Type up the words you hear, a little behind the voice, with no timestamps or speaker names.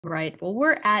Right. Well,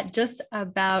 we're at just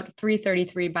about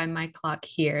 3:33 by my clock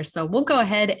here. So we'll go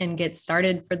ahead and get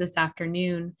started for this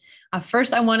afternoon.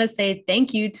 First, I want to say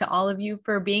thank you to all of you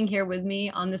for being here with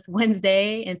me on this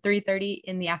Wednesday at 3:30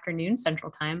 in the afternoon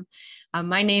Central Time.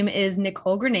 My name is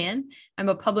Nicole Grinnan. I'm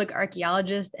a public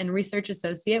archaeologist and research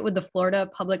associate with the Florida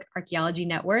Public Archaeology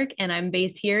Network, and I'm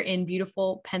based here in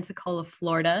beautiful Pensacola,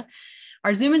 Florida.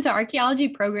 Our Zoom into Archaeology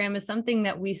program is something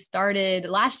that we started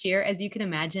last year, as you can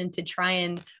imagine, to try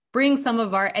and bring some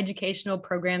of our educational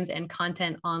programs and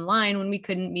content online when we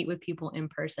couldn't meet with people in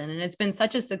person. And it's been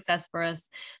such a success for us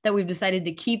that we've decided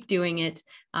to keep doing it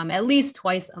at least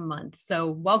twice a month. So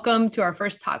welcome to our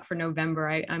first talk for November.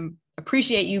 I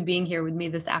appreciate you being here with me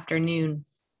this afternoon.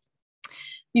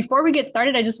 Before we get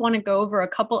started, I just want to go over a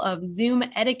couple of Zoom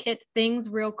etiquette things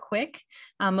real quick.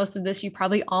 Most of this you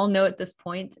probably all know at this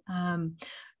point.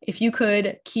 If you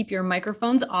could keep your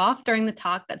microphones off during the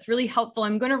talk, that's really helpful.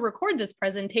 I'm going to record this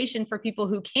presentation for people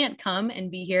who can't come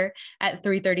and be here at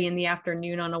 3:30 in the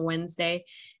afternoon on a Wednesday.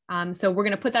 So we're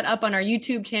going to put that up on our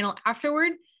YouTube channel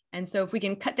afterward. And so if we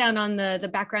can cut down on the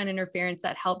background interference,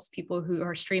 that helps people who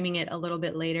are streaming it a little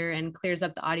bit later and clears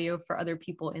up the audio for other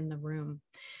people in the room.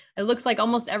 It looks like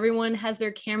almost everyone has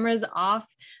their cameras off.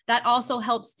 That also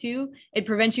helps too. It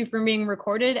prevents you from being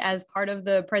recorded as part of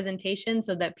the presentation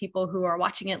so that people who are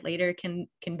watching it later can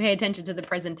pay attention to the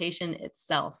presentation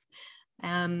itself.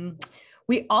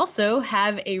 We also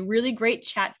have a really great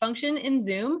chat function in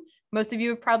Zoom. Most of you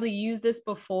have probably used this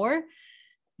before.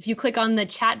 If you click on the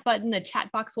chat button, the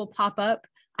chat box will pop up.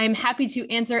 I'm happy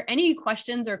to answer any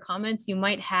questions or comments you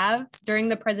might have during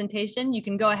the presentation. You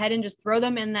can go ahead and just throw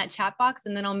them in that chat box,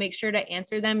 and then I'll make sure to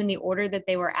answer them in the order that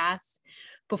they were asked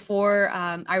before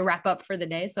I wrap up for the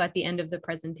day, so at the end of the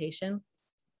presentation.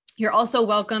 You're also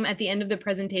welcome at the end of the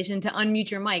presentation to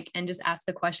unmute your mic and just ask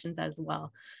the questions as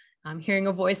well. Hearing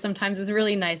a voice sometimes is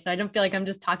really nice. So I don't feel like I'm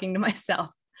just talking to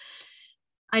myself.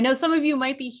 I know some of you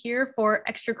might be here for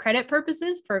extra credit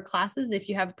purposes for classes if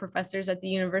you have professors at the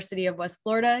University of West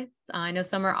Florida. I know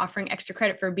some are offering extra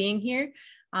credit for being here.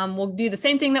 We'll do the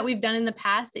same thing that we've done in the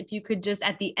past. If you could just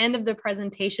at the end of the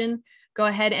presentation, go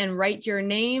ahead and write your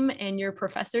name and your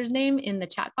professor's name in the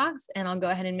chat box, and I'll go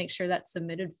ahead and make sure that's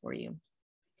submitted for you.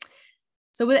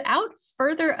 So without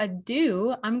further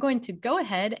ado, I'm going to go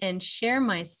ahead and share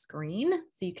my screen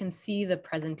so you can see the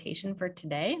presentation for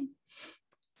today.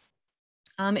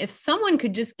 If someone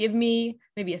could just give me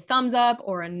maybe a thumbs up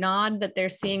or a nod that they're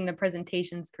seeing the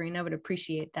presentation screen, I would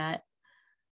appreciate that.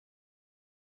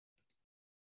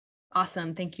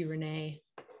 Awesome. Thank you, Renee.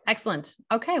 Excellent.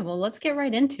 Okay, well, let's get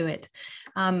right into it.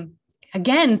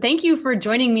 Again, thank you for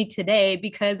joining me today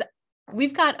because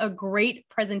we've got a great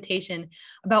presentation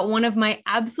about one of my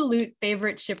absolute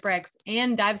favorite shipwrecks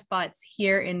and dive spots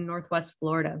here in Northwest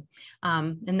Florida.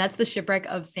 And that's the shipwreck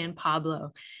of San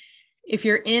Pablo. If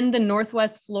you're in the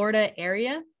Northwest Florida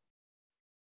area,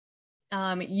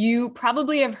 you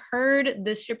probably have heard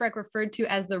this shipwreck referred to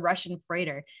as the Russian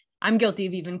freighter. I'm guilty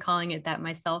of even calling it that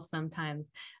myself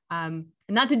sometimes.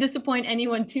 Not to disappoint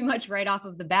anyone too much right off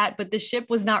of the bat, but the ship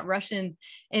was not Russian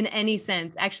in any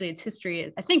sense. Actually, its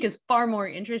history, I think, is far more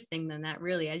interesting than that,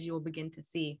 really, as you will begin to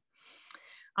see.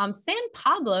 San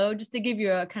Pablo, just to give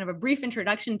you a kind of a brief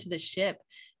introduction to the ship,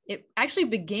 it actually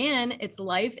began its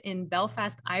life in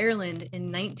Belfast, Ireland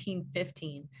in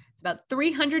 1915. It's about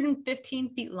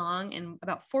 315 feet long and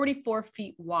about 44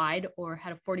 feet wide, or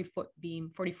had a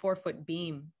 44-foot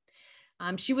beam.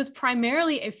 She was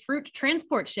primarily a fruit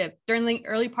transport ship during the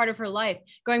early part of her life,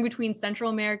 going between Central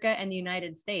America and the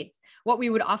United States, what we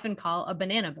would often call a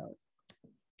banana boat.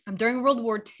 During World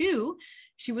War II,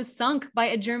 she was sunk by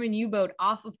a German U-boat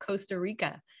off of Costa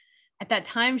Rica. At that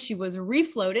time, she was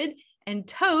refloated and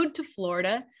towed to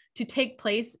Florida to take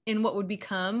place in what would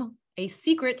become a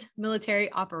secret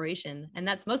military operation. And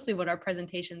that's mostly what our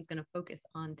presentation is going to focus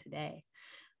on today.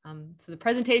 So the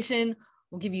presentation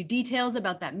will give you details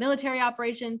about that military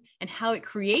operation and how it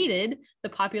created the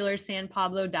popular San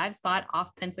Pablo dive spot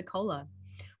off Pensacola.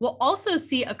 We'll also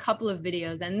see a couple of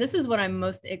videos, and this is what I'm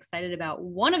most excited about.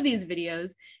 One of these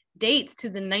videos dates to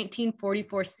the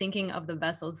 1944 sinking of the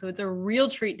vessel. So it's a real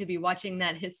treat to be watching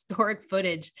that historic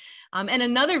footage. And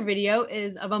another video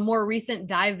is of a more recent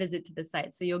dive visit to the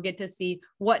site. So you'll get to see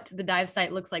what the dive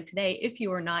site looks like today if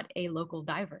you are not a local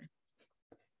diver.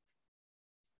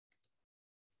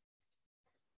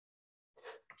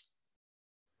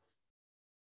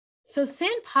 So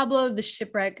San Pablo, the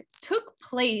shipwreck, took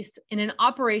place in an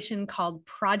operation called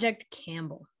Project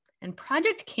Campbell. And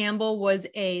Project Campbell was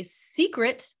a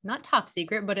secret, not top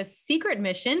secret, but a secret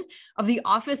mission of the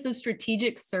Office of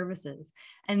Strategic Services.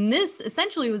 And this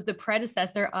essentially was the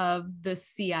predecessor of the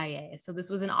CIA. So this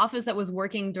was an office that was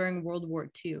working during World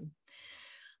War II.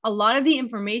 A lot of the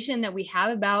information that we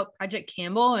have about Project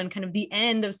Campbell and kind of the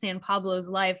end of San Pablo's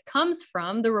life comes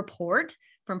from the report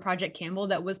from Project Campbell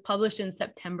that was published in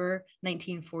September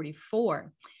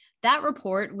 1944. That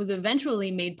report was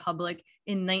eventually made public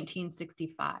in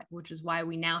 1965, which is why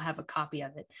we now have a copy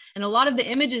of it. And a lot of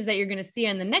the images that you're going to see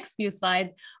on the next few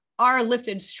slides are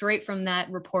lifted straight from that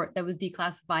report that was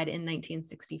declassified in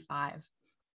 1965.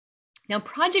 Now,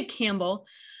 Project Campbell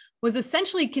was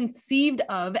essentially conceived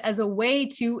of as a way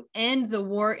to end the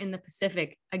war in the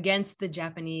Pacific against the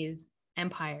Japanese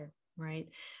Empire, right?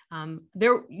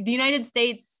 The United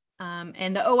States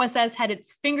and the OSS had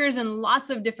its fingers in lots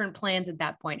of different plans at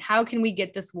that point. How can we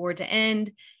get this war to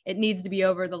end? It needs to be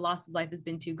over. The loss of life has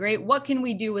been too great. What can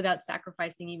we do without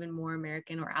sacrificing even more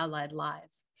American or Allied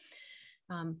lives?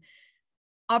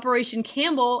 Operation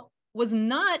Campbell was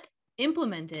not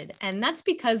implemented, and that's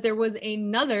because there was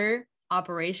another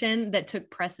operation that took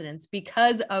precedence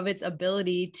because of its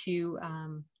ability to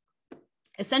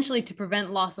essentially to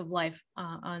prevent loss of life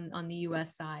on the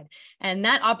US side. And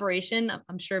that operation,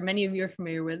 I'm sure many of you are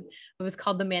familiar with, it was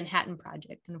called the Manhattan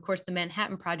Project. And of course, the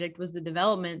Manhattan Project was the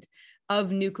development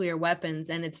of nuclear weapons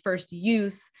and its first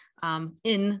use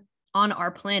on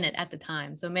our planet at the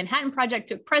time. So Manhattan Project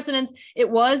took precedence. It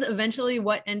was eventually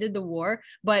what ended the war,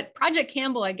 but Project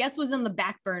Campbell, I guess, was in the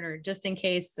back burner just in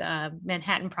case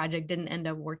Manhattan Project didn't end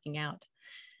up working out.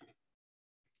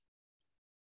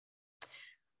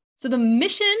 So the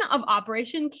mission of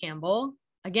Operation Campbell,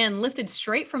 again, lifted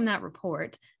straight from that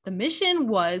report, the mission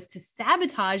was to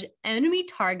sabotage enemy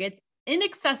targets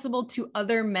inaccessible to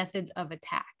other methods of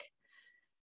attack.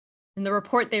 In the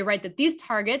report, they write that these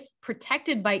targets,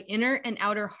 protected by inner and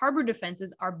outer harbor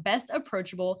defenses, are best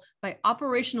approachable by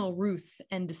operational ruse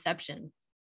and deception.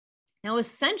 Now,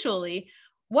 essentially,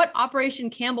 what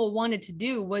Operation Campbell wanted to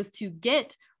do was to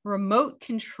get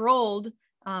remote-controlled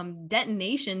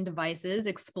detonation devices,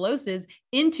 explosives,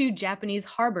 into Japanese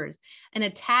harbors and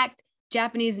attacked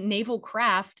Japanese naval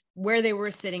craft where they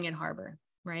were sitting in harbor.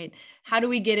 Right? How do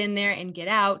we get in there and get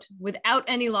out without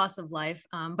any loss of life,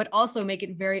 but also make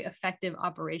it very effective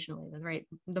operationally, right?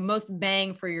 The most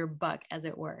bang for your buck, as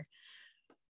it were.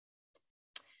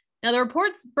 Now, the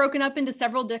report's broken up into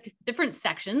several different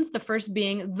sections, the first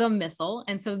being the missile.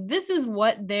 And so this is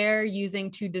what they're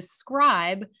using to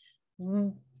describe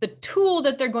the tool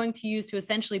that they're going to use to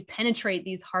essentially penetrate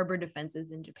these harbor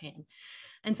defenses in Japan.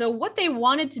 And so what they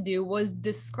wanted to do was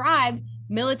describe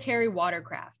military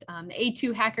watercraft, the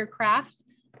A2 hacker craft,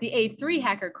 the A3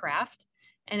 hacker craft,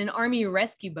 and an Army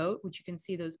rescue boat, which you can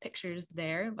see those pictures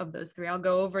there of those three. I'll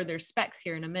go over their specs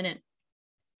here in a minute.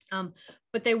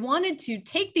 But they wanted to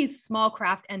take these small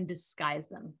craft and disguise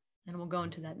them. And we'll go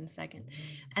into that in a second.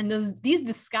 And these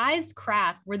disguised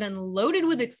craft were then loaded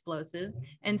with explosives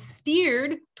and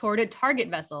steered toward a target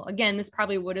vessel. Again, this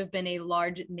probably would have been a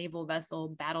large naval vessel,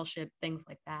 battleship, things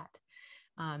like that.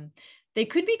 They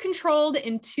could be controlled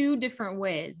in two different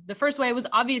ways. The first way was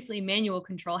obviously manual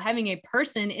control, having a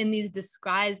person in these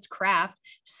disguised craft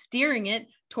steering it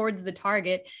towards the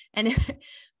target. And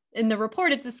in the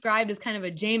report, it's described as kind of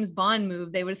a James Bond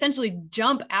move. They would essentially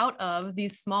jump out of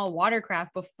these small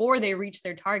watercraft before they reach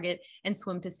their target and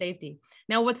swim to safety.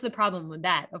 Now, what's the problem with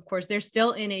that? Of course, they're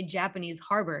still in a Japanese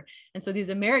harbor. And so these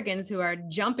Americans who are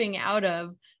jumping out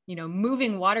of,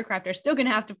 moving watercraft are still going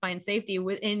to have to find safety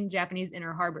within Japanese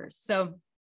inner harbors. So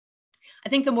I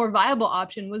think the more viable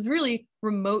option was really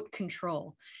remote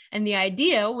control. And the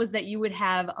idea was that you would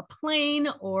have a plane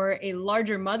or a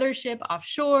larger mothership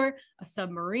offshore, a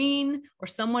submarine, or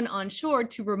someone on shore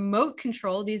to remote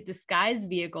control these disguised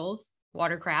vehicles,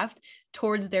 watercraft,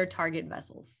 towards their target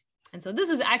vessels. And so this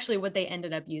is actually what they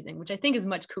ended up using, which I think is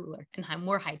much cooler and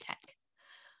more high tech.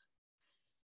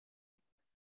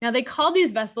 Now they called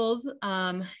these vessels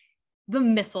the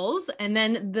missiles, and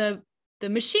then the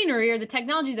machinery or the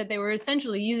technology that they were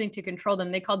essentially using to control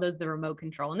them, they called those the remote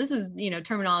control. And this is,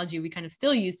 terminology we kind of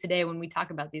still use today when we talk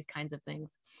about these kinds of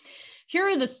things. Here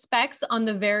are the specs on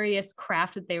the various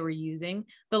craft that they were using.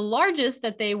 The largest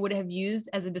that they would have used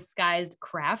as a disguised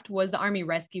craft was the Army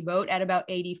rescue boat at about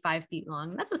 85 feet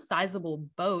long. That's a sizable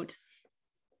boat.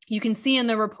 You can see in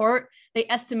the report, they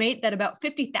estimate that about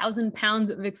 50,000 pounds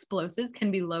of explosives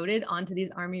can be loaded onto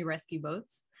these Army rescue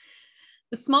boats.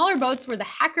 The smaller boats were the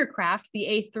hacker craft,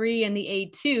 the A3 and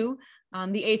the A2,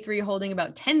 the A3 holding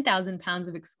about 10,000 pounds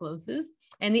of explosives,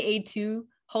 and the A2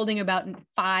 holding about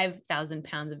 5,000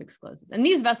 pounds of explosives. And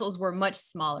these vessels were much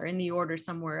smaller, in the order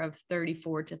somewhere of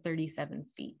 34 to 37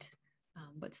 feet,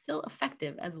 but still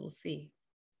effective, as we'll see.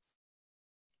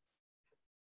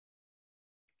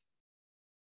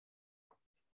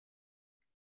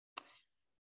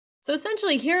 So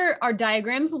essentially, here are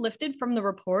diagrams lifted from the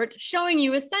report showing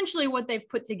you essentially what they've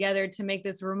put together to make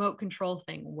this remote control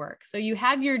thing work. So you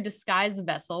have your disguised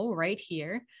vessel right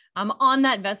here. On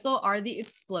that vessel are the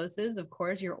explosives, of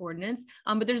course, your ordnance,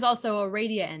 but there's also a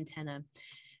radio antenna.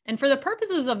 And for the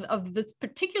purposes of this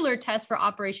particular test for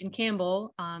Operation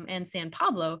Campbell and San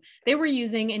Pablo, they were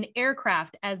using an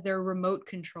aircraft as their remote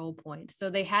control point. So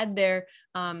they had their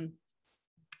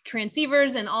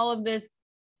transceivers and all of this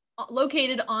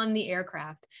located on the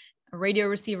aircraft, a radio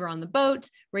receiver on the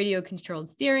boat, radio controlled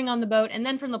steering on the boat, and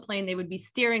then from the plane, they would be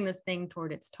steering this thing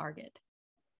toward its target.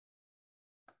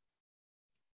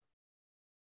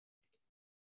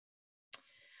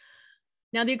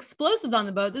 Now, the explosives on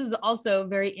the boat, this is also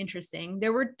very interesting.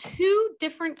 There were two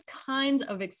different kinds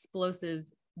of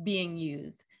explosives being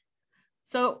used.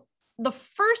 So the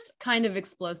first kind of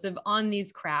explosive on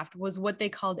these craft was what they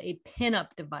called a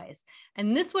pin-up device.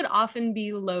 And this would often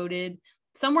be loaded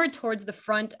somewhere towards the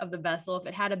front of the vessel. If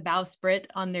it had a bowsprit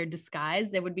on their disguise,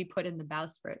 they would be put in the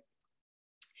bowsprit.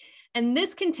 And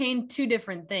this contained two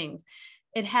different things.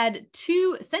 It had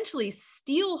two essentially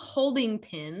steel holding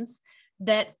pins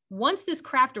that once this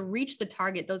craft reached the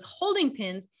target, those holding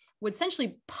pins would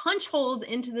essentially punch holes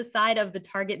into the side of the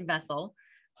target vessel,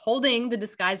 holding the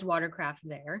disguised watercraft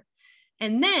there.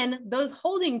 And then those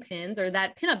holding pins, or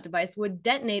that pinup device, would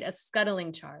detonate a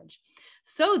scuttling charge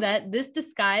so that this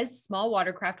disguised small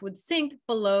watercraft would sink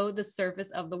below the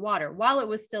surface of the water while it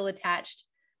was still attached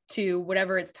to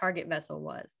whatever its target vessel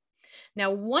was. Now,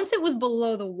 once it was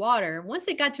below the water, once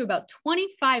it got to about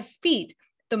 25 feet,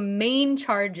 the main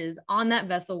charges on that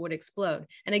vessel would explode.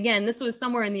 And again, this was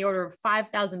somewhere in the order of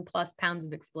 5,000 plus pounds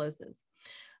of explosives.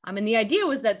 And the idea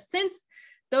was that since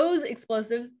those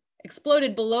explosives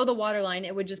exploded below the waterline,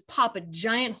 it would just pop a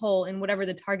giant hole in whatever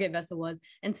the target vessel was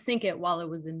and sink it while it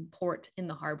was in port in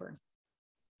the harbor.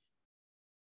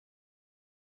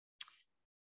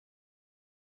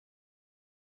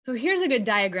 So here's a good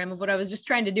diagram of what I was just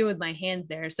trying to do with my hands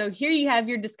there. So here you have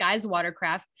your disguised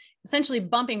watercraft, essentially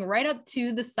bumping right up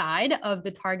to the side of the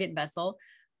target vessel.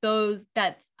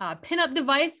 That pin-up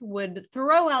device would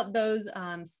throw out those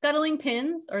scuttling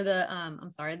pins, or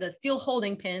the steel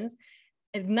holding pins,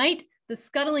 ignite the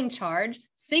scuttling charge,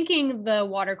 sinking the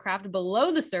watercraft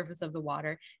below the surface of the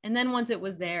water. And then once it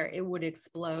was there, it would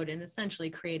explode and essentially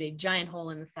create a giant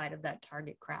hole in the side of that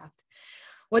target craft.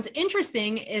 What's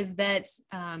interesting is that,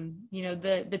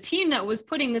 the team that was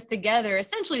putting this together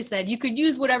essentially said you could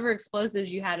use whatever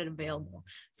explosives you had available.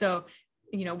 So,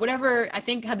 whatever, I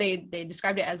think how they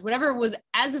described it as whatever was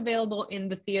as available in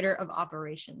the theater of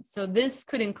operations. So this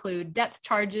could include depth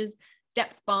charges,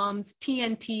 depth bombs,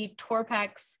 TNT,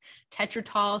 Torpex,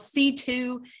 Tetratol,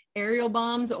 C2, aerial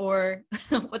bombs, or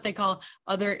what they call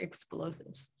other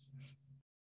explosives.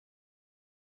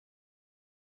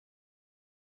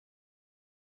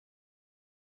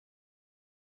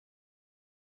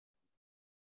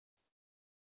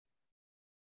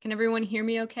 Can everyone hear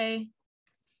me okay?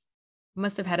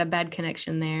 Must have had a bad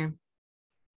connection there.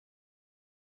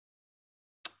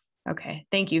 Okay,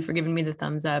 thank you for giving me the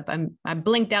thumbs up. I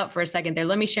blinked out for a second there.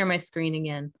 Let me share my screen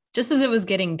again, just as it was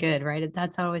getting good, right?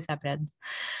 That's how it always happens.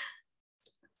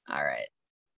 All right.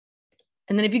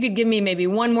 And then if you could give me maybe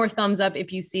one more thumbs up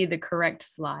if you see the correct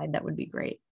slide, that would be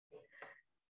great.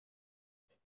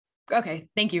 Okay,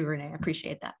 thank you, Renee. I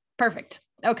appreciate that. Perfect.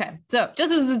 Okay, so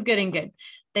just as it's getting good,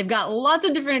 they've got lots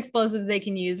of different explosives they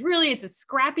can use. Really, it's a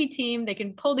scrappy team. They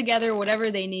can pull together whatever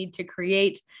they need to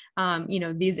create,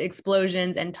 these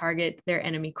explosions and target their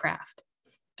enemy craft.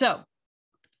 So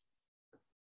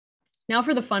now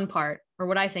for the fun part, or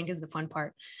what I think is the fun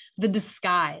part, the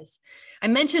disguise. I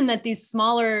mentioned that these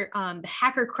smaller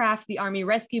hacker craft, the Army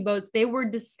rescue boats, they were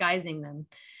disguising them.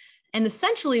 And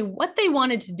essentially what they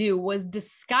wanted to do was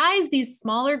disguise these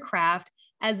smaller craft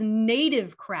as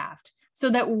native craft, so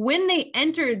that when they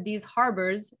entered these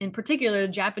harbors, in particular the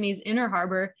Japanese inner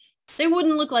harbor, they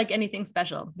wouldn't look like anything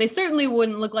special. They certainly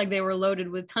wouldn't look like they were loaded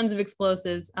with tons of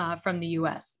explosives from the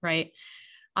US, right?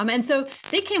 And so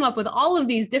they came up with all of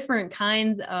these different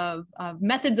kinds of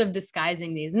methods of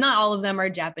disguising these. Not all of them are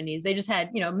Japanese. They just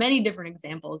had, many different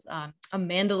examples. A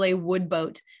Mandalay wood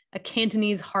boat, a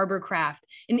Cantonese harbor craft,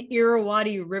 an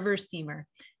Irrawaddy river steamer.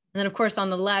 And then of course, on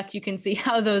the left, you can see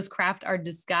how those craft are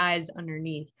disguised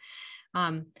underneath.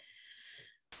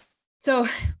 So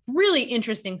really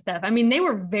interesting stuff. I mean, they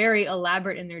were very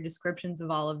elaborate in their descriptions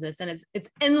of all of this, and it's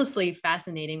endlessly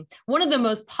fascinating. One of the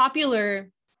most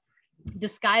popular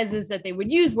disguises that they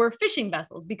would use were fishing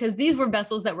vessels, because these were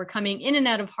vessels that were coming in and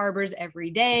out of harbors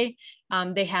every day.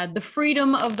 They had the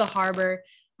freedom of the harbor,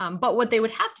 but what they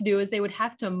would have to do is they would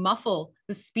have to muffle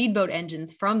the speedboat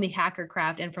engines from the hacker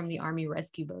craft and from the Army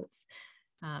rescue boats.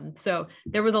 So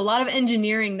there was a lot of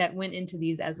engineering that went into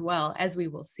these as well, as we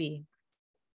will see.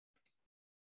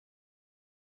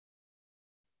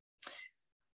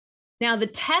 Now, the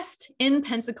test in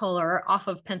Pensacola, or off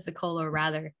of Pensacola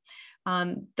rather,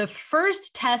 the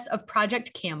first test of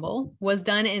Project Campbell was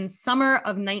done in summer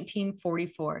of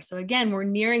 1944. So again, we're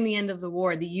nearing the end of the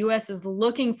war. The US is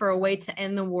looking for a way to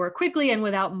end the war quickly and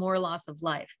without more loss of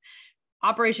life.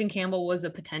 Operation Campbell was a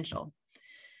potential.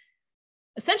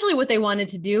 Essentially, what they wanted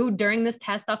to do during this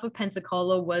test off of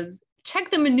Pensacola was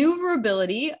check the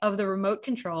maneuverability of the remote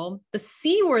control, the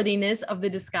seaworthiness of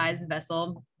the disguised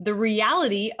vessel, the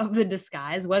reality of the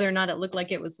disguise, whether or not it looked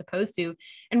like it was supposed to,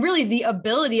 and really the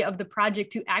ability of the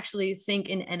project to actually sink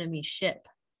an enemy ship.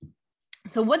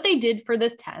 So what they did for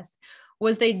this test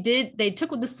was they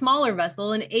took the smaller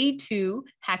vessel, an A2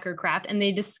 hacker craft, and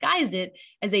they disguised it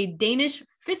as a Danish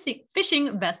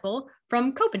fishing vessel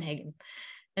from Copenhagen.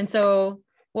 And so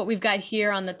what we've got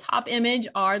here on the top image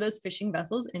are those fishing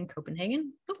vessels in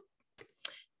Copenhagen.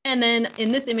 And then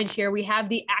in this image here, we have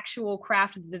the actual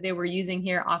craft that they were using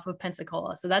here off of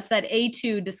Pensacola. So that's that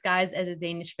A2 disguised as a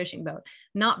Danish fishing boat.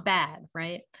 Not bad,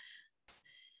 right?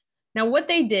 Now, what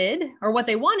they did, or what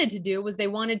they wanted to do, was they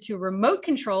wanted to remote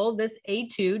control this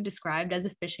A2 disguised as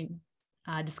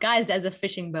a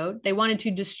fishing boat. They wanted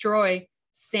to destroy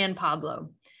San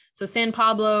Pablo. So San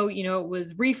Pablo, it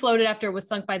was refloated after it was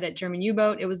sunk by that German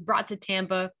U-boat. It was brought to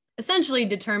Tampa, essentially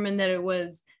determined that it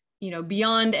was,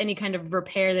 beyond any kind of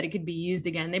repair that it could be used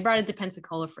again. They brought it to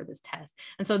Pensacola for this test.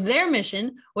 And so their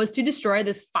mission was to destroy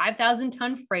this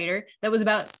 5,000-ton freighter that was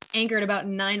anchored about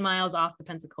 9 miles off the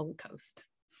Pensacola coast.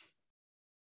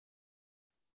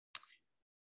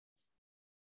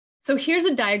 So here's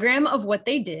a diagram of what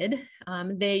they did.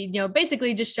 They,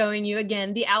 basically just showing you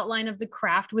again the outline of the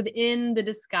craft within the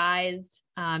disguised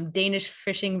Danish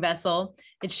fishing vessel.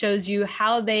 It shows you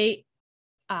how they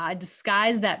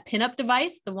disguise that pinup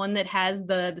device, the one that has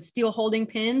the steel holding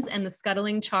pins and the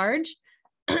scuttling charge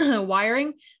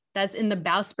wiring that's in the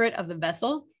bowsprit of the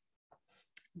vessel.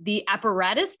 The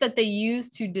apparatus that they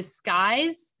use to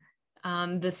disguise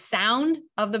the sound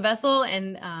of the vessel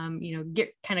and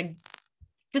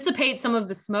dissipate some of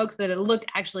the smokes that it looked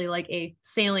actually like a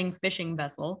sailing fishing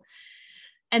vessel.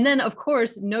 And then, of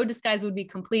course, no disguise would be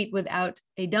complete without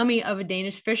a dummy of a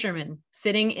Danish fisherman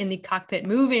sitting in the cockpit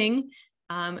moving,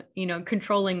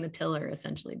 controlling the tiller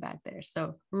essentially back there.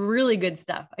 So really good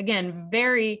stuff. Again,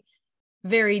 very,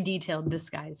 very detailed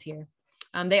disguise here.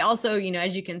 They also,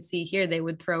 as you can see here, they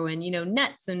would throw in,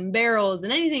 nets and barrels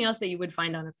and anything else that you would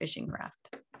find on a fishing craft.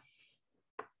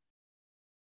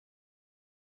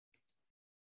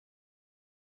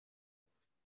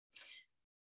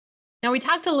 Now, we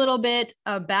talked a little bit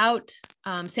about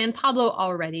San Pablo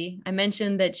already. I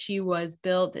mentioned that she was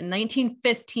built in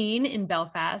 1915 in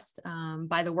Belfast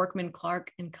by the workman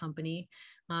Clark and Company.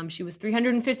 She was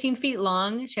 315 feet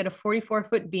long. She had a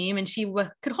 44-foot beam, and she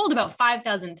could hold about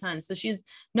 5,000 tons. So she's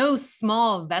no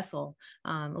small vessel,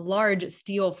 a large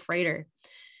steel freighter.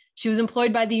 She was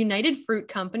employed by the United Fruit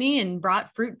Company and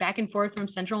brought fruit back and forth from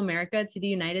Central America to the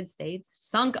United States,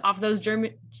 sunk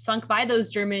by those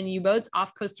German U-boats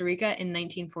off Costa Rica in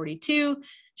 1942.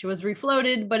 She was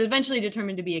refloated, but eventually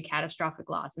determined to be a catastrophic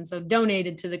loss, and so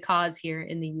donated to the cause here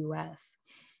in the US.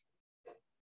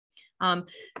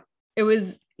 It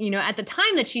was, at the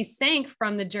time that she sank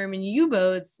from the German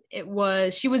U-boats,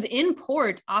 she was in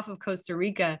port off of Costa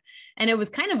Rica, and it was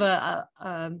kind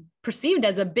of perceived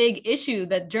as a big issue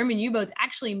that German U-boats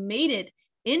actually made it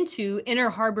into inner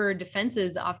harbor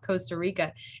defenses off Costa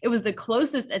Rica. It was the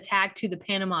closest attack to the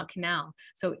Panama Canal,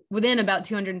 so within about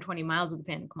 220 miles of the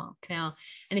Panama Canal.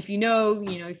 And if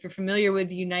if you're familiar with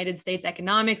the United States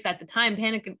economics at the time,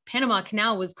 Panama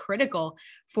Canal was critical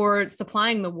for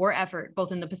supplying the war effort,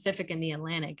 both in the Pacific and the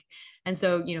Atlantic. And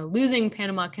so, losing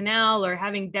Panama Canal or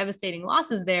having devastating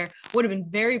losses there would have been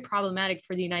very problematic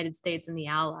for the United States and the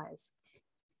Allies.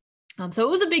 So it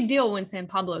was a big deal when San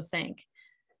Pablo sank.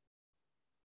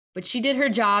 But she did her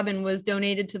job and was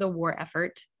donated to the war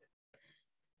effort.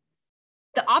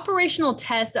 The operational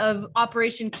test of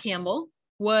Operation Campbell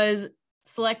was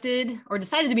selected or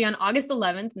decided to be on August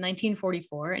 11th,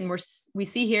 1944. And we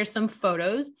see here some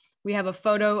photos. We have a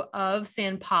photo of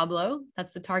San Pablo.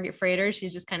 That's the target freighter.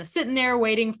 She's just kind of sitting there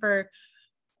waiting for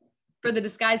for the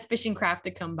disguised fishing craft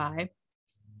to come by.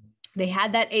 They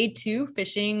had that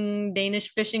A2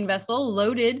 Danish fishing vessel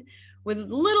loaded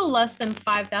with little less than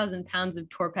 5,000 pounds of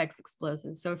Torpex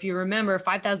explosives. So if you remember,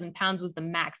 5,000 pounds was the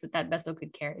max that that vessel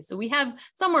could carry. So we have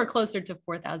somewhere closer to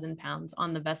 4,000 pounds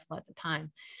on the vessel at the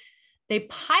time. They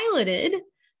piloted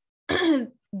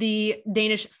the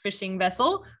Danish fishing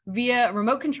vessel via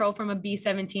remote control from a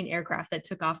B-17 aircraft that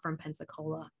took off from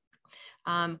Pensacola.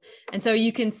 And so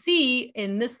you can see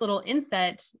in this little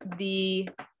inset, the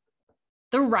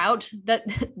route that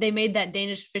they made that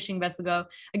Danish fishing vessel go.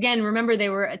 Again, remember, they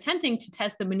were attempting to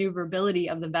test the maneuverability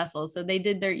of the vessel. So they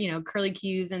did their, curly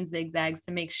cues and zigzags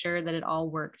to make sure that it all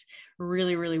worked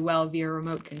really, really well via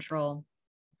remote control.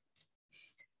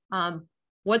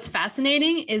 What's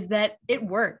fascinating is that it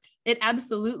worked. It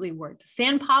absolutely worked.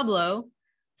 San Pablo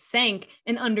sank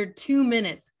in under 2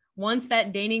 minutes once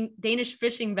that Danish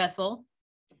fishing vessel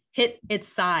hit its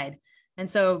side. And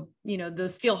so, the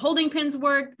steel holding pins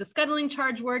worked, the scuttling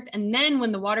charge worked. And then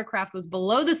when the watercraft was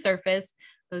below the surface,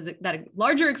 that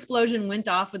larger explosion went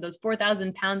off with those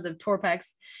 4,000 pounds of Torpex,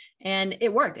 and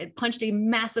it worked. It punched a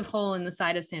massive hole in the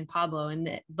side of San Pablo.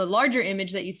 And the larger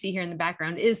image that you see here in the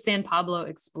background is San Pablo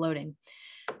exploding.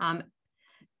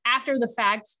 After the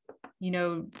fact,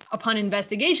 upon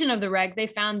investigation of the wreck, they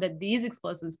found that these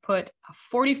explosives put a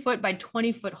 40-foot by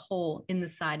 20-foot hole in the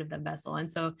side of the vessel. And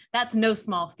so that's no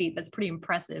small feat. That's pretty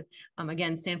impressive.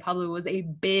 Again, San Pablo was a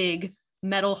big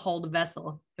metal-hulled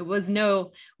vessel. It was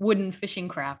no wooden fishing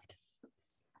craft.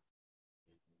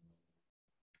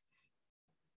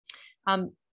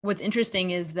 What's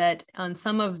interesting is that on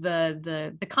some of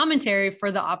the commentary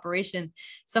for the operation,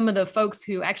 some of the folks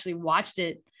who actually watched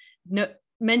it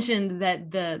mentioned that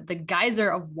the geyser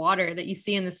of water that you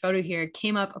see in this photo here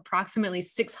came up approximately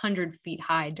 600 feet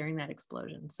high during that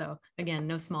explosion. So again,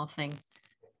 no small thing.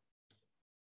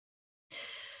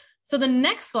 So the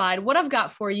next slide, what I've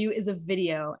got for you is a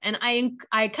video, and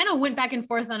I kind of went back and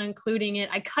forth on including it.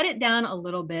 I cut it down a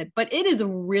little bit, but it is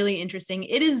really interesting.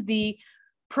 It is the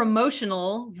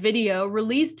promotional video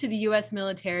released to the US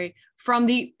military from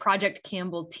the Project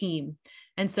Campbell team.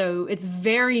 And so it's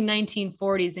very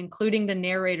 1940s, including the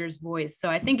narrator's voice. So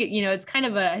I think it's kind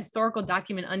of a historical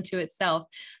document unto itself.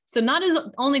 So not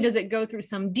only does it go through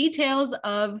some details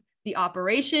of the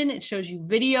operation, it shows you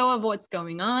video of what's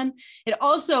going on. It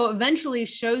also eventually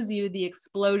shows you the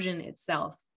explosion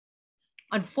itself.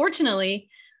 Unfortunately,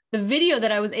 the video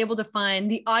that I was able to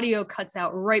find, the audio cuts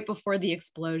out right before the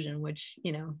explosion, which,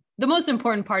 the most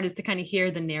important part is to kind of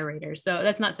hear the narrator. So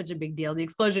that's not such a big deal. The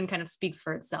explosion kind of speaks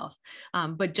for itself,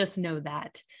 but just know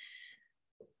that.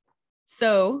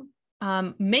 So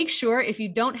make sure if you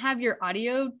don't have your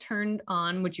audio turned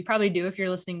on, which you probably do if you're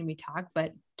listening to me talk,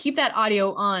 but keep that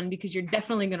audio on because you're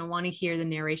definitely going to want to hear the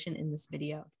narration in this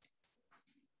video.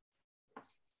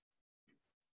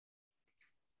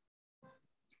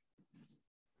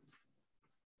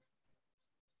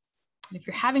 If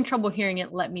you're having trouble hearing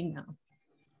it, let me know.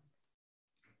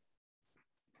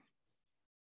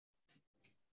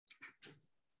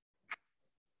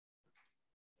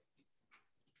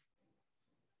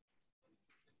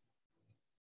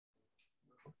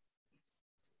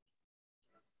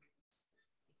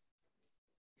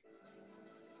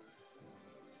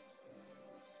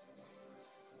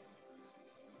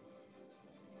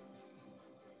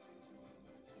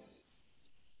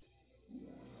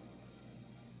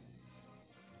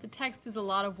 The text is a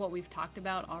lot of what we've talked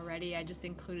about already. I just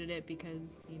included it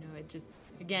because, it just,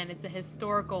 again, it's a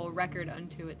historical record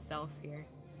unto itself here.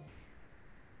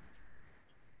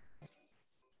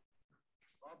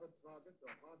 Targets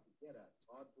are hard to get at,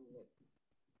 hard to hit.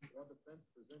 Your defense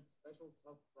presents special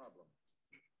tough problems.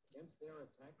 Against their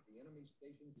attack, the enemy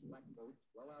stationed black boats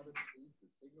well out at sea to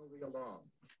signal the alarm.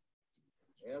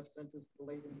 Air centers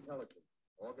collate intelligence,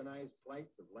 organize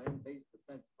flights of land-based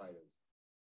defense fighters.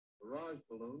 Barrage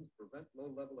balloons prevent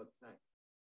low-level attacks,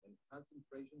 and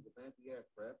concentrations of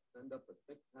anti-aircraft send up a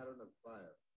thick pattern of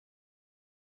fire.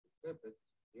 The Tirpitz,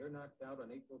 here knocked out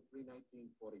on April 3,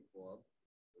 1944,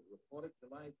 was reported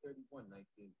July 31,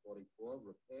 1944,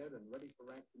 repaired and ready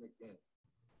for action again.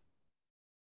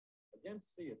 Against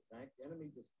sea attack,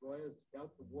 enemy destroyers scout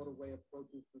the waterway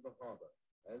approaches to the harbor,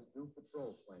 as do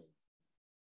patrol planes.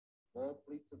 Small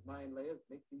fleets of mine layers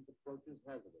make these approaches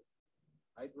hazardous.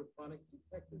 Hydrophonic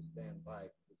detectors stand by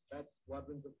to dispatch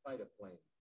squadrons of fighter planes.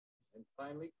 And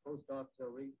finally, coast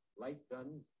artillery, light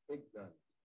guns, big guns.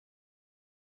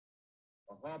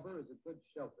 A harbor is a good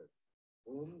shelter.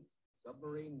 Booms,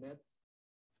 submarine nets,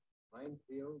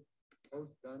 minefields,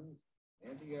 coast guns,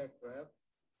 anti-aircraft,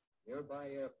 nearby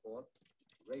airports,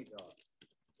 radar.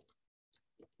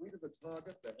 The sweeter the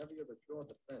target, the heavier the shore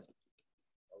defense.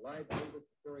 Allied naval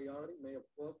superiority may have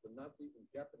forced the Nazis and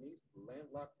Japanese to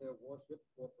landlock their warships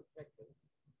for protection,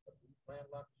 but these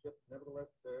landlocked ships nevertheless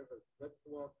serve as threats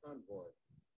to our convoys,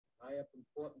 tie up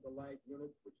important Allied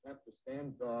units which have to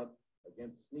stand guard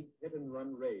against sneak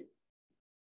hit-and-run raids.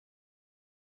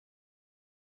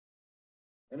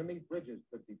 Enemy bridges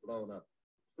could be blown up.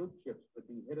 Troop ships could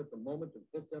be hit at the moment of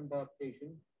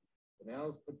disembarkation.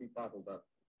 Canals could be bottled up.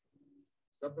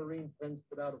 Submarine pens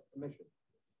put out of commission,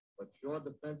 but shore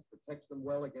defense protects them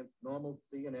well against normal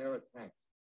sea and air attacks.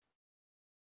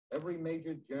 Every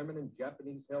major German and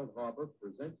Japanese-held harbor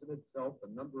presents in itself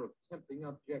a number of tempting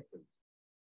objectives.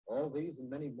 All these and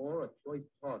many more are choice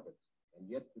targets, and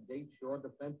yet to date shore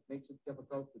defense makes it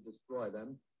difficult to destroy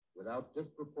them without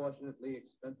disproportionately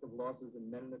expensive losses in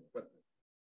men and equipment.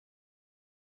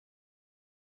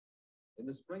 In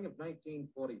the spring of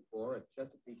 1944 at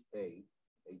Chesapeake Bay,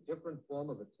 a different form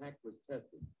of attack was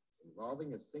tested,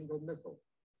 involving a single missile,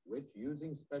 which,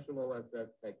 using special OSS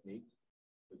techniques,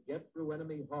 could get through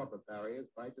enemy harbor barriers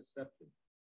by deception,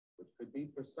 which could be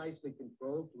precisely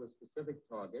controlled to a specific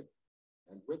target,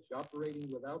 and which,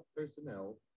 operating without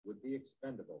personnel, would be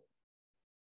expendable.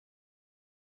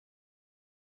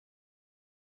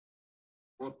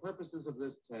 For purposes of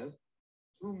this test,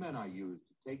 2 men are used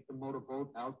to take the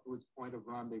motorboat out to its point of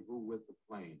rendezvous with the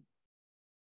plane.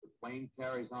 The plane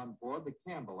carries on board the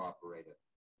Campbell operator,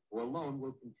 who alone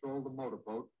will control the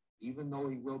motorboat, even though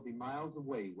he will be miles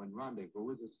away when rendezvous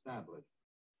is established.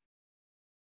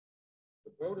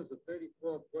 The boat is a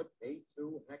 34-foot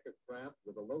A2 Hacker craft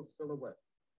with a low silhouette.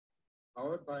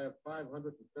 Powered by a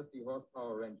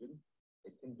 550-horsepower engine,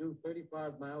 it can do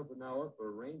 35 miles an hour for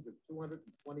a range of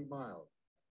 220 miles,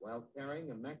 while carrying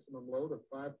a maximum load of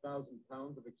 5,000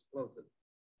 pounds of explosives.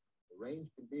 The range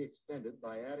can be extended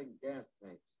by adding gas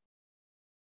tanks.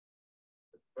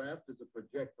 The craft is a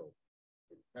projectile.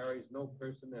 It carries no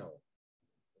personnel.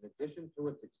 In addition to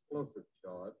its explosive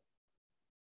charge,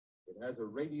 it has a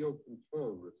radio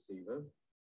control receiver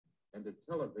and a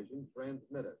television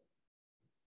transmitter.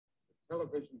 The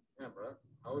television camera,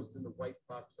 housed in the white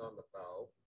box on the bow,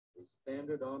 is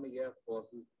standard Army Air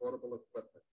Forces portable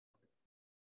equipment.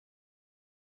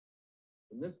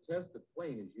 In this test, the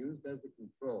plane is used as the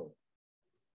control.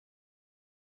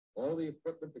 All the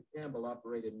equipment the Campbell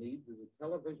operator needs is a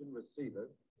television receiver,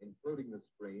 including the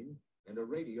screen, and a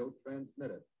radio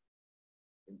transmitter.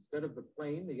 Instead of the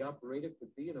plane, the operator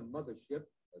could be in a mothership,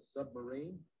 a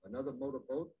submarine, another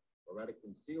motorboat, or at a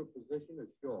concealed position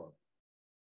ashore.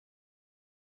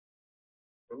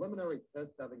 Preliminary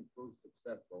tests having proved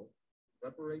successful,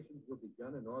 preparations were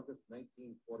begun in August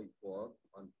 1944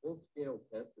 on full-scale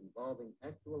tests involving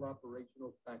actual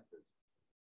operational factors.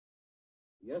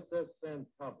 The SS San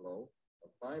Pablo,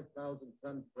 a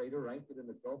 5,000-ton freighter anchored in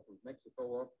the Gulf of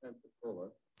Mexico off Pensacola,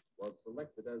 was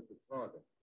selected as the target.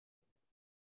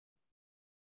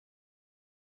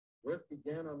 Work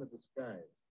began on the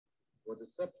disguise. For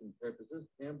deception purposes,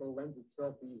 Campbell lends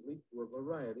itself easily to a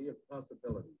variety of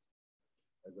possibilities.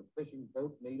 As a fishing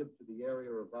boat native to the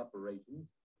area of operations,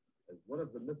 as one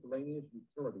of the miscellaneous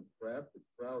utility craft that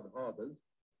crowd harbors,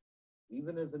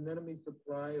 even as an enemy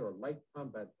supply or light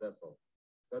combat vessel,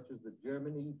 such as the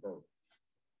German E-boat.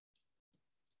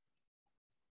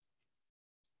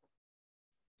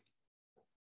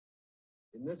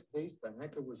 In this case, the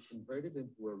Hacker was converted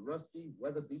into a rusty,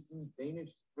 weather-beaten Danish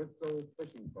Spritzel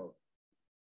fishing boat.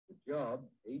 The job,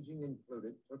 aging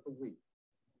included, took a week.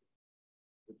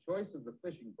 The choice of the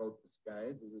fishing boat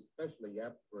disguise is especially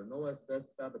apt for an OSS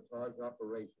sabotage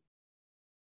operation.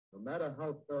 No matter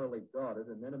how thoroughly guarded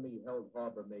an enemy-held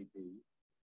harbor may be,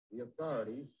 the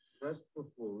authorities, pressed for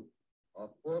food, are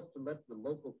forced to let the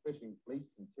local fishing fleet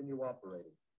continue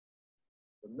operating.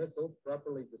 The missile,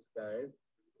 properly disguised,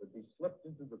 would be slipped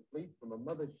into the fleet from a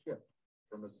mother ship,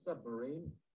 from a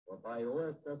submarine, or by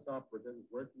OSS operatives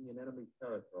working in enemy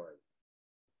territory.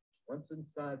 Once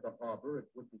inside the harbor, it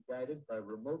would be guided by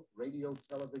remote radio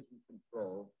television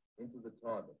control into the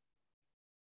target.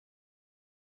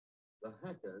 The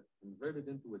Hacker, converted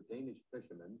into a Danish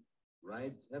fisherman,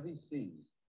 rides heavy seas.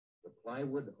 The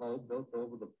plywood hull built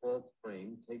over the false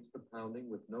frame takes the pounding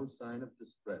with no sign of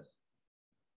distress.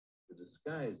 The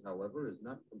disguise, however, is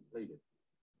not completed.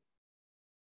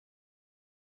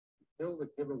 To fill the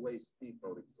giveaway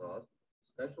speedboat exhaust,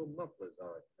 special mufflers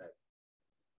are attached.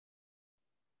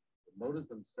 The motors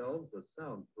themselves are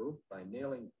soundproof by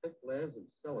nailing thick layers of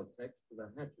Celotex to the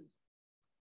hatches.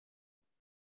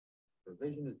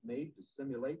 Provision is made to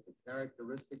simulate the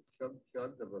characteristic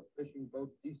chug-chug of a fishing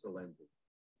boat diesel engine.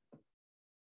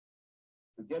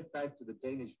 To get back to the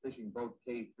Danish fishing boat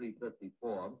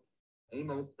K-354,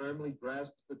 Amo firmly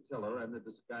grasps the tiller and the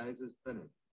disguise is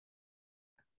finished.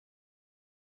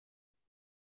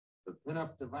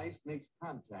 pin-up device makes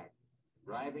contact,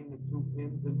 driving the two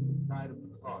pins into the side of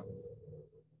the target.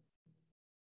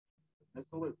 The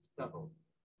missile is scuttled.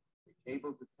 The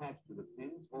cables attached to the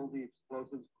pins hold the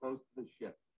explosives close to the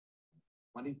ship.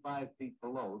 25 feet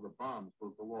below, the bombs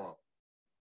will go off.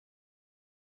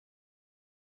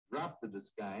 Drop the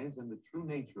disguise, and the true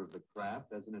nature of the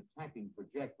craft as an attacking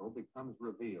projectile becomes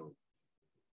revealed.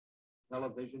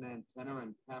 Television antenna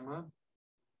and camera,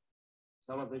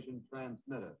 television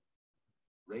transmitter,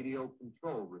 radio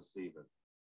control receiver.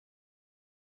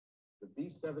 The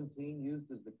B-17 used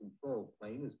as the control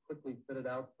plane is quickly fitted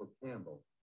out for Campbell.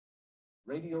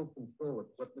 Radio control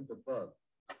equipment above.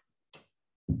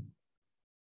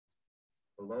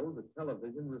 Below, the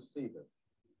television receiver.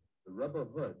 The rubber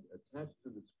hood attached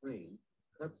to the screen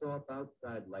cuts off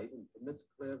outside light and permits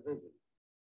clear vision.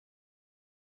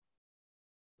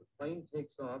 The plane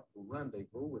takes off to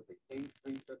rendezvous with the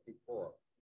K-354.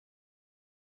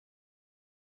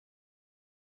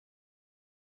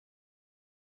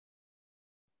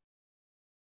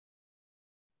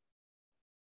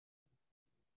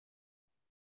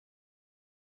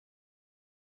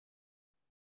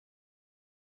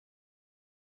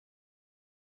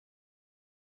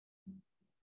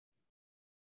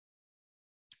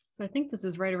 So I think this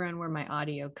is right around where my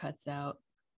audio cuts out.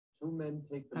 Two men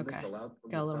take the missile out from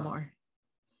Got a little the more.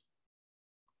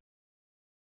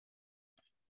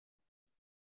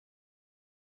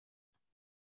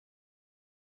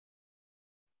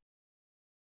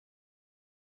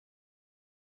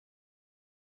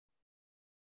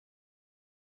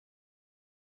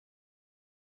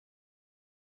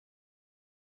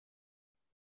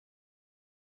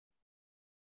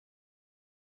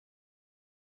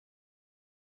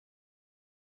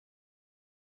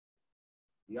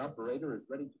 The operator is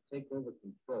ready to take over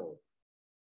control.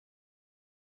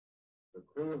 The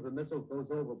crew of the missile goes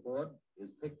overboard, is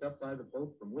picked up by the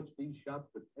boat from which these shots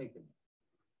were taken.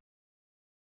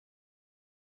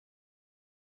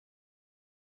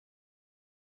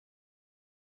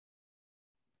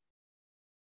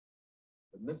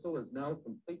 The missile is now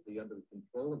completely under the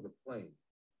control of the plane.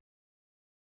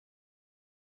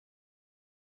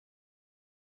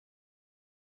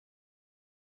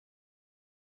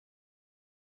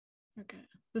 Okay,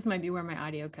 this might be where my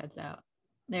audio cuts out.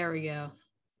 There we go.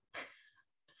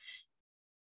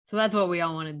 So that's what we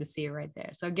all wanted to see right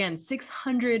there. So again,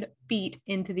 600 feet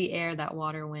into the air that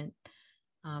water went.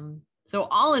 So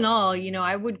all in all, you know,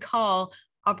 I would call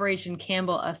Operation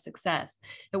Campbell a success.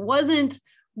 It wasn't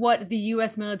what the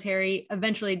US military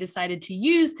eventually decided to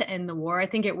use to end the war. I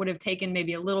think it would have taken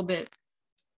maybe a little bit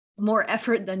more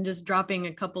effort than just dropping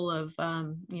a couple of,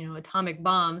 atomic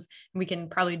bombs. We can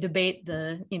probably debate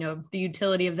the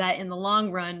utility of that in the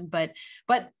long run, but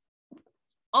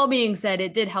all being said,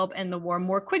 it did help end the war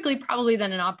more quickly, probably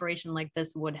than an operation like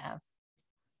this would have.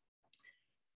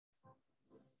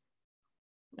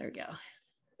 There we go.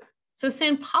 So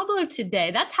San Pablo today,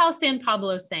 that's how San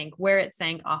Pablo sank, where it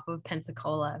sank off of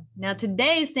Pensacola. Now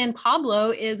today, San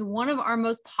Pablo is one of our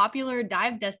most popular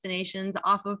dive destinations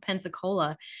off of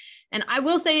Pensacola. And I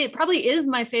will say it probably is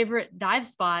my favorite dive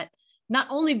spot, not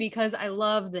only because I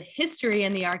love the history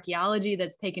and the archaeology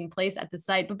that's taken place at the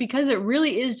site, but because it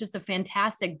really is just a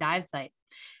fantastic dive site.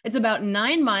 It's about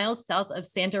 9 miles south of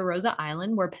Santa Rosa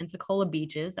Island, where Pensacola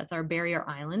Beach is. That's our barrier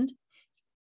island.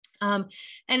 And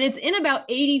it's in about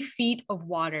 80 feet of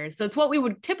water. So it's what we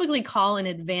would typically call an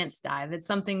advanced dive. It's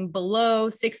something below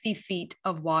 60 feet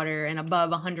of water and above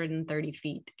 130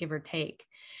 feet, give or take.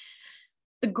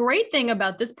 The great thing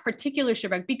about this particular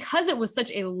shipwreck, because it was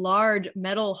such a large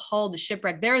metal hulled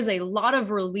shipwreck, there is a lot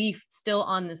of relief still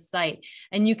on the site.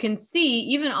 And you can see,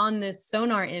 even on this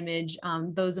sonar image,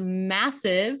 those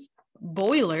massive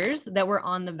boilers that were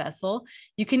on the vessel.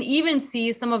 You can even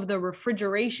see some of the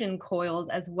refrigeration coils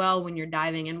as well when you're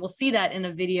diving, and we'll see that in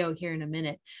a video here in a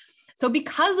minute. So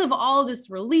because of all this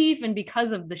relief and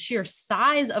because of the sheer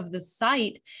size of the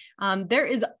site, there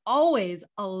is always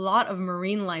a lot of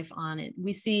marine life on it.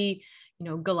 We see,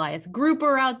 Goliath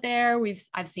grouper out there.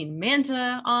 I've seen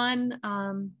manta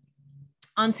on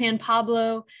San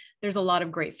Pablo. There's a lot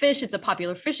of great fish. It's a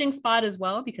popular fishing spot as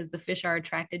well because the fish are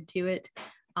attracted to it.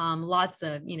 Lots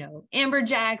of,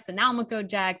 amberjacks and almaco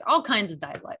jacks, all kinds of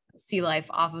sea life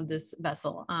off of this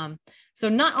vessel. So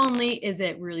not only is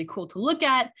it really cool to look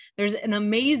at, there's an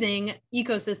amazing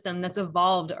ecosystem that's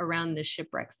evolved around this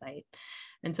shipwreck site.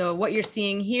 And so what you're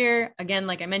seeing here, again,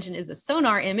 like I mentioned, is a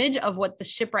sonar image of what the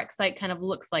shipwreck site kind of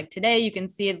looks like today. You can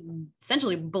see it's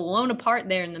essentially blown apart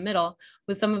there in the middle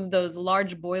with some of those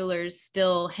large boilers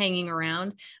still hanging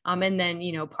around. And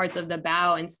then, parts of the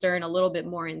bow and stern a little bit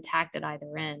more intact at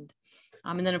either end.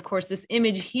 And then of course, this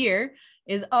image here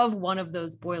is of one of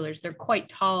those boilers. They're quite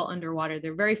tall underwater.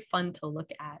 They're very fun to look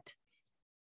at.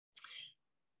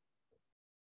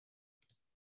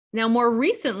 Now, more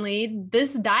recently,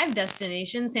 this dive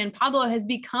destination, San Pablo, has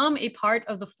become a part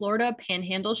of the Florida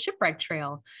Panhandle Shipwreck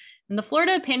Trail. And the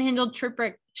Florida Panhandle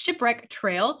Shipwreck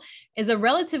Trail is a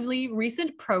relatively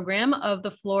recent program of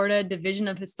the Florida Division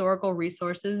of Historical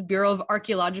Resources, Bureau of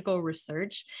Archaeological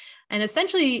Research. And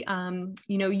essentially,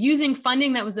 using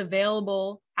funding that was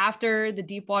available after the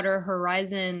Deepwater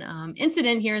Horizon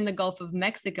incident here in the Gulf of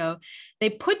Mexico, they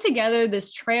put together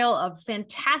this trail of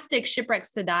fantastic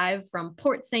shipwrecks to dive from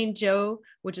Port St. Joe,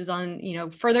 which is on,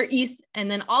 further east, and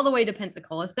then all the way to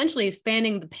Pensacola, essentially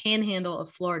spanning the panhandle of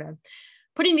Florida,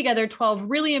 putting together 12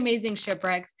 really amazing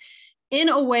shipwrecks in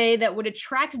a way that would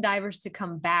attract divers to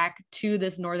come back to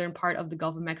this northern part of the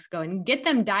Gulf of Mexico and get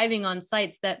them diving on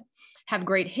sites that have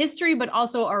great history, but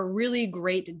also are really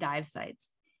great dive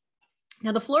sites.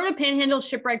 Now, the Florida Panhandle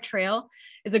Shipwreck Trail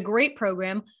is a great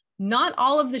program. Not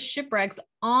all of the shipwrecks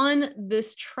on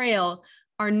this trail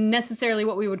are necessarily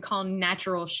what we would call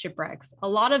natural shipwrecks. A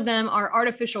lot of them are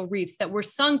artificial reefs that were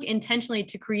sunk intentionally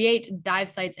to create dive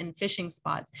sites and fishing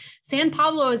spots. San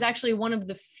Pablo is actually one of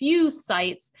the few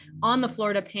sites on the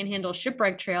Florida Panhandle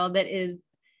Shipwreck Trail that is,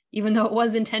 even though it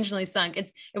was intentionally sunk,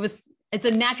 it's a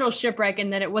natural shipwreck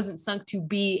in that it wasn't sunk to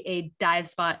be a dive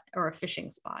spot or a fishing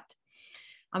spot.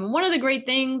 One of the great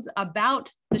things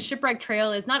about the shipwreck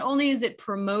trail is not only is it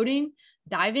promoting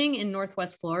diving in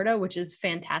Northwest Florida, which is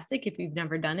fantastic if you've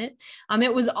never done it,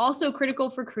 it was also critical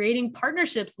for creating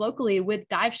partnerships locally with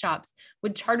dive shops,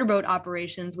 with charter boat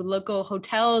operations, with local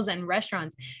hotels and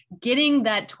restaurants, getting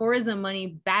that tourism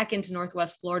money back into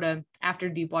Northwest Florida after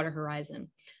Deepwater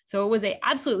Horizon. So it was an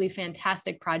absolutely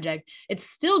fantastic project. It's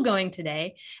still going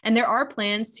today, and there are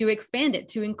plans to expand it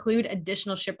to include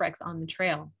additional shipwrecks on the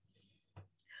trail.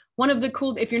 One of the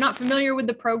cool, if you're not familiar with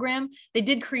the program, they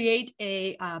did create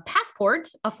a passport,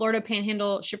 a Florida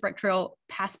Panhandle Shipwreck Trail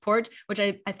passport, which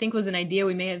I think was an idea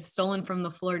we may have stolen from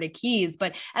the Florida Keys.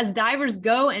 But as divers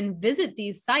go and visit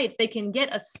these sites, they can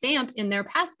get a stamp in their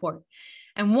passport.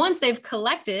 And once they've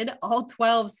collected all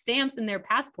 12 stamps in their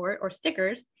passport or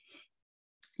stickers,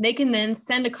 they can then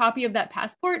send a copy of that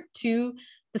passport to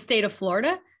the state of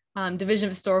Florida, Division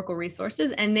of Historical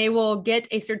Resources, and they will get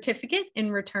a certificate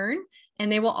in return, and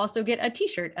they will also get a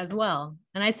t-shirt as well.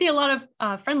 And I see a lot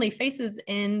of friendly faces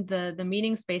in the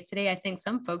meeting space today. I think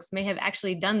some folks may have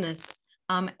actually done this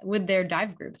with their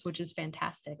dive groups, which is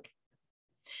fantastic.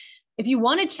 If you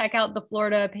want to check out the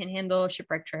Florida Panhandle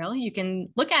Shipwreck Trail, you can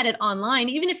look at it online.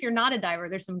 Even if you're not a diver,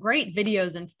 there's some great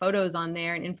videos and photos on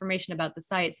there and information about the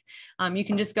sites. You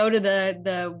can just go to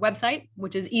the website,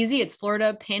 which is easy. It's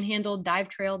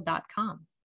floridapanhandledivetrail.com.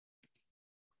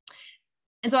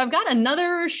 And so I've got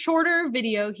another shorter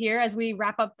video here as we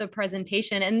wrap up the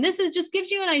presentation. And this just gives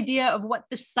you an idea of what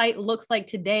the site looks like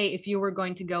today if you were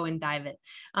going to go and dive it.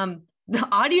 The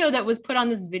audio that was put on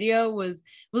this video was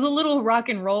a little rock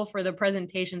and roll for the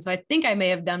presentation. So I think I may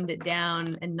have dumbed it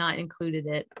down and not included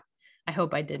it. I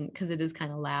hope I didn't, because it is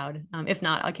kind of loud. If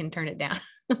not, I can turn it down.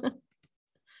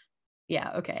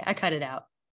 Yeah, okay, I cut it out.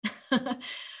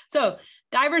 So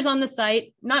divers on the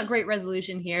site, not great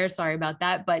resolution here, sorry about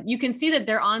that, but you can see that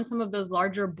they're on some of those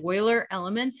larger boiler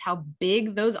elements, how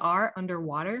big those are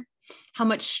underwater, how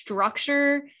much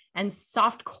structure and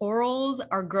soft corals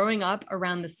are growing up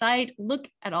around the site. Look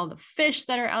at all the fish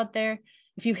that are out there.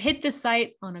 If you hit the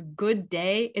site on a good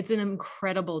day, it's an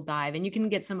incredible dive, and you can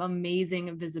get some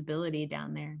amazing visibility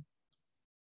down there.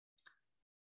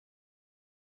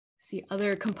 See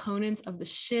other components of the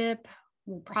ship.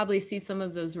 We'll probably see some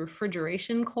of those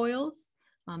refrigeration coils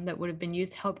that would have been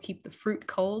used to help keep the fruit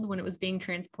cold when it was being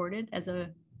transported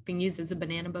being used as a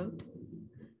banana boat.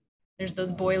 There's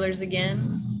those boilers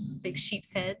again, big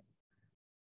sheep's head.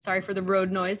 Sorry for the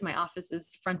road noise. My office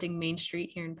is fronting Main Street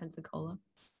here in Pensacola.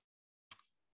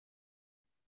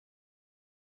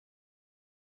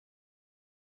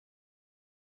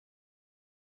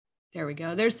 There we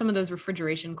go. There's some of those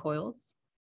refrigeration coils.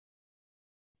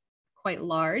 Quite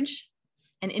large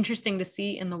and interesting to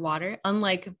see in the water,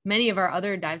 unlike many of our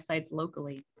other dive sites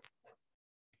locally.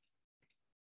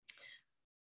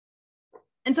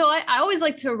 And so I always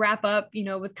like to wrap up,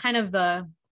 with kind of a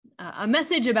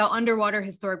message about underwater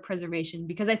historic preservation,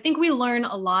 because I think we learn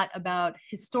a lot about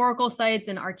historical sites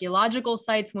and archaeological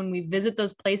sites when we visit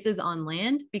those places on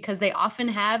land, because they often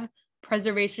have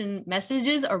preservation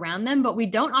messages around them, but we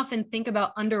don't often think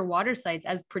about underwater sites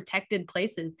as protected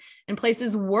places and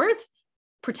places worth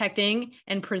protecting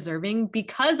and preserving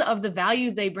because of the value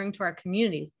they bring to our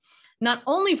communities, not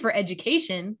only for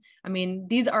education, I mean,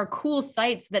 these are cool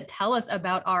sites that tell us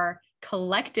about our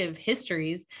collective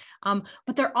histories,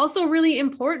 but they're also really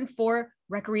important for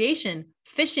recreation,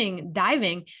 fishing,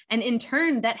 diving, and in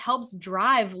turn, that helps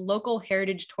drive local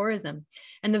heritage tourism.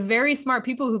 And the very smart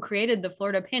people who created the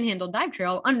Florida Panhandle Dive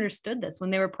Trail understood this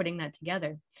when they were putting that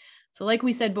together. So like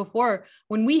we said before,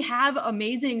 when we have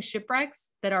amazing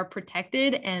shipwrecks that are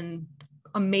protected and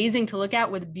amazing to look at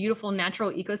with beautiful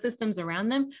natural ecosystems around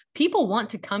them, people want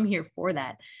to come here for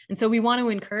that. And so we want to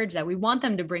encourage that. We want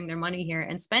them to bring their money here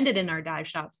and spend it in our dive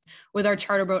shops, with our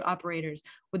charter boat operators,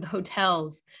 with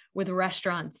hotels, with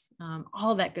restaurants,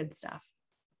 all that good stuff.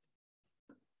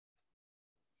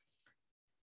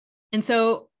 And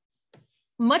so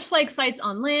much like sites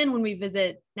on land, when we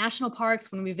visit national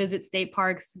parks, when we visit state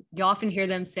parks, you often hear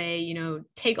them say, you know,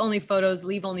 take only photos,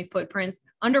 leave only footprints.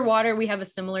 Underwater, we have a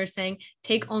similar saying,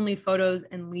 take only photos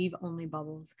and leave only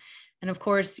bubbles. And of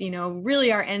course, you know,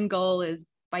 really our end goal is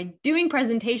by doing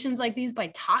presentations like these,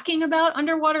 by talking about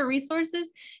underwater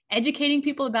resources, educating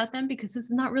people about them, because this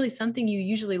is not really something you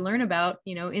usually learn about,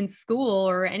 you know, in school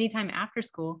or anytime after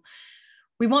school.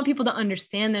 We want people to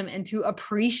understand them and to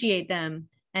appreciate them.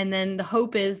 And then the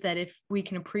hope is that if we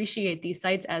can appreciate these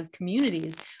sites as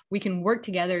communities, we can work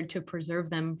together to preserve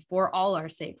them for all our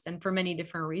sakes and for many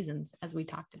different reasons, as we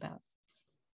talked about.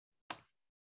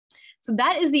 So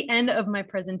that is the end of my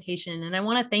presentation. And I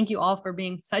want to thank you all for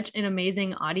being such an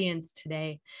amazing audience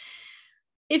today.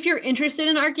 If you're interested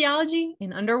in archaeology,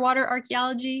 in underwater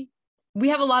archaeology, we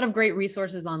have a lot of great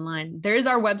resources online. There's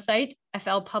our website,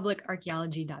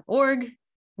 flpublicarchaeology.org.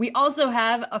 We also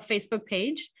have a Facebook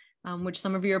page, which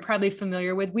some of you are probably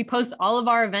familiar with. We post all of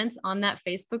our events on that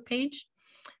Facebook page.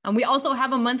 We also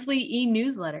have a monthly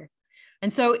e-newsletter.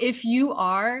 And so if you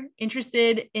are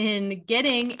interested in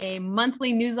getting a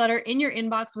monthly newsletter in your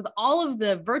inbox with all of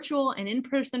the virtual and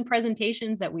in-person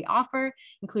presentations that we offer,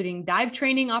 including dive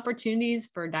training opportunities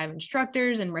for dive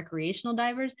instructors and recreational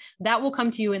divers, that will come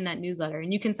to you in that newsletter.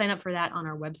 And you can sign up for that on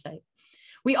our website.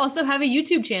 We also have a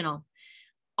YouTube channel.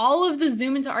 All of the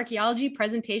Zoom into Archaeology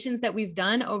presentations that we've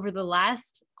done over the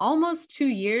last almost 2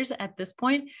 years at this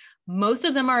point, most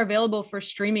of them are available for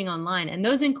streaming online. And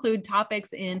those include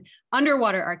topics in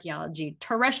underwater archaeology,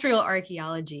 terrestrial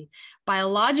archaeology,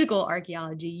 biological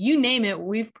archaeology, you name it.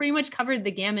 We've pretty much covered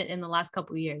the gamut in the last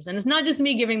couple of years. And it's not just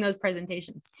me giving those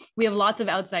presentations. We have lots of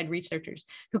outside researchers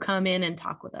who come in and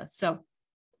talk with us. So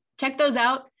check those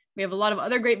out. We have a lot of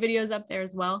other great videos up there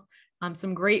as well.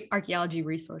 Some great archaeology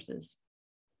resources.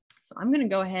 So I'm going to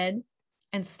go ahead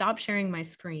and stop sharing my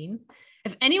screen.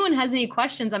 If anyone has any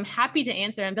questions, I'm happy to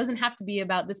answer. It doesn't have to be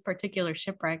about this particular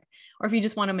shipwreck. Or if you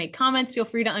just want to make comments, feel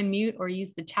free to unmute or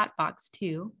use the chat box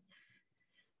too.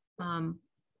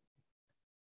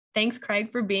 Thanks,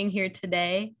 Craig, for being here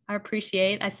today. I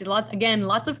appreciate. I see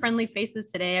lots of friendly faces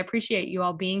today. I appreciate you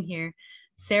all being here.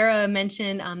 Sarah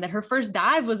mentioned that her first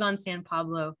dive was on San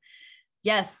Pablo.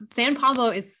 Yes, San Pablo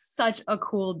is such a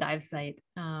cool dive site.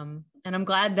 And I'm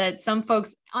glad that some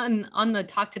folks on the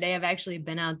talk today have actually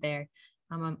been out there.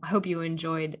 I hope you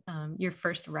enjoyed your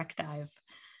first wreck dive.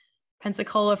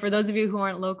 Pensacola, for those of you who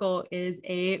aren't local, is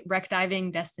a wreck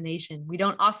diving destination. We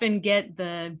don't often get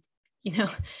the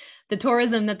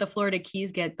tourism that the Florida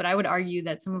Keys get, but I would argue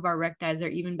that some of our wreck dives are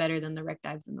even better than the wreck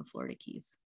dives in the Florida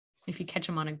Keys, if you catch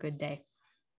them on a good day.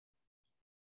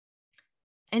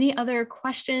 Any other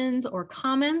questions or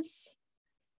comments?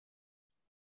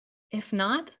 If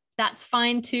not, that's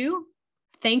fine too.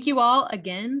 Thank you all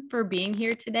again for being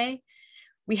here today.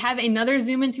 We have another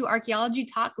Zoom into Archaeology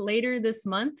talk later this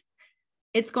month.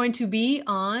 It's going to be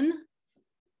on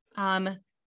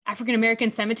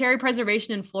African-American cemetery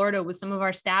preservation in Florida with some of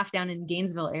our staff down in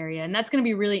Gainesville area. And that's going to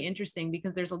be really interesting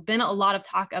because there's been a lot of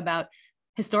talk about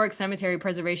historic cemetery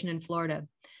preservation in Florida.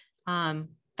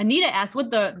 Anita asked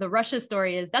what the Russia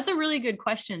story is. That's a really good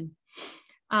question.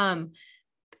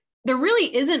 There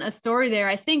really isn't a story there.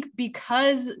 I think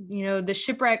because, the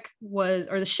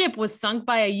ship was sunk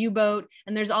by a U-boat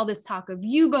and there's all this talk of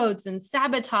U-boats and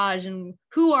sabotage and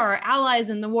who are our allies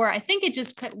in the war. I think it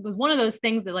just was one of those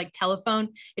things that, like telephone,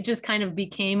 it just kind of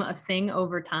became a thing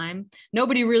over time.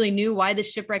 Nobody really knew why the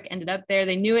shipwreck ended up there.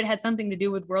 They knew it had something to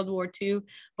do with World War II,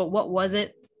 but what was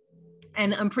it?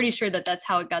 And I'm pretty sure that that's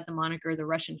how it got the moniker, the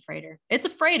Russian freighter. It's a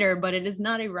freighter, but it is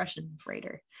not a Russian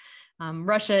freighter.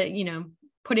 Russia,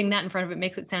 putting that in front of it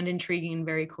makes it sound intriguing and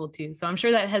very cool too. So I'm sure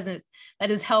that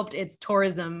has helped its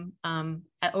tourism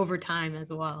over time as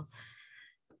well.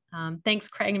 Thanks,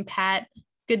 Craig and Pat.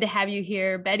 Good to have you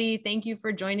here. Betty, thank you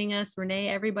for joining us. Renee,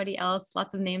 everybody else,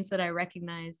 lots of names that I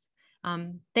recognize.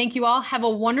 Thank you all. Have a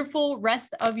wonderful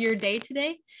rest of your day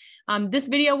today. This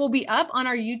video will be up on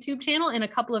our YouTube channel in a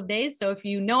couple of days. So if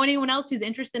you know anyone else who's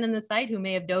interested in the site, who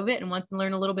may have dove it and wants to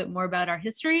learn a little bit more about our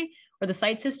history or the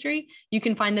site's history, you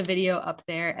can find the video up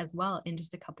there as well in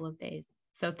just a couple of days.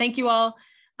 So thank you all.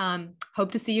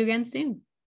 Hope to see you again soon.